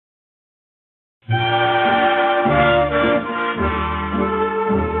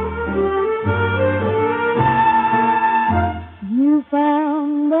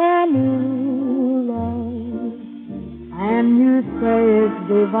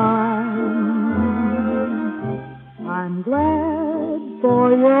divine. I'm glad for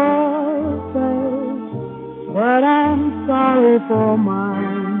your sake, but I'm sorry for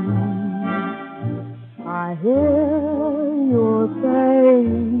mine. I hear you're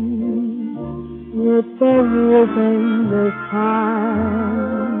saying it's everything this time.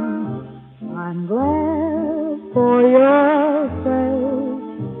 I'm glad for your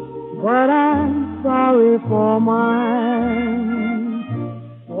sake, but I'm sorry for mine.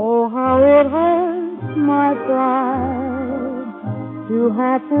 Oh, how it hurts my pride to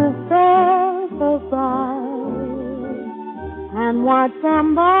have to step aside and watch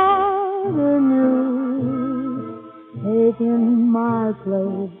somebody new taking my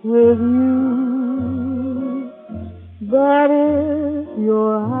place with you. But if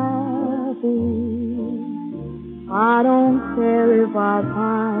you're happy, I don't care if I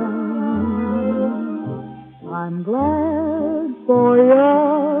pine. I'm glad for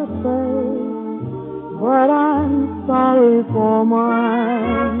your sake, but I'm sorry for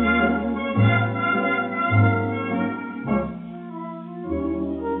mine.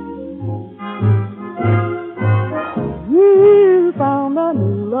 You found a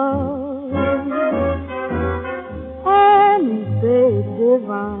new love, and you say it's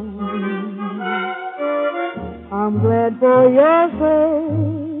divine. I'm glad for your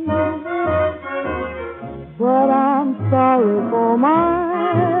sake, but I'm sorry for mine.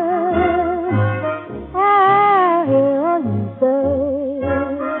 I hear you say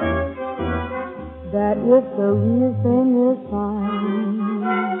that if the real thing is fine.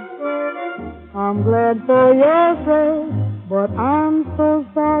 I'm glad for your sake, but I'm so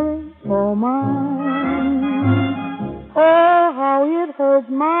sorry for mine. Oh, how it hurts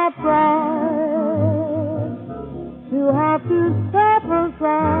my pride to have to step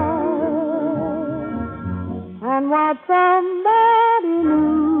aside and watch somebody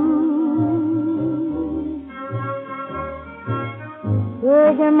new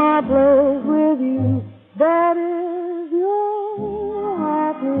taking my place with you. That is, you're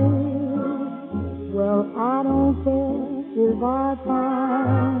happy. Well, I don't care if I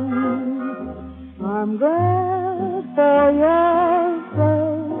find. I'm glad for your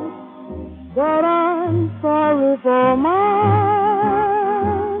sake, but I'm sorry for mine.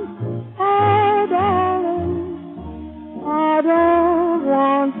 Oh, darling, I don't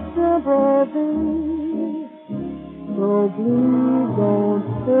want sympathy, so please don't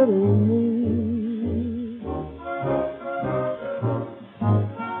pity me.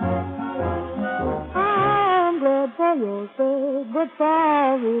 I'm glad for your sake, but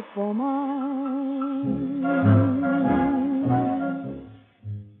sorry for mine.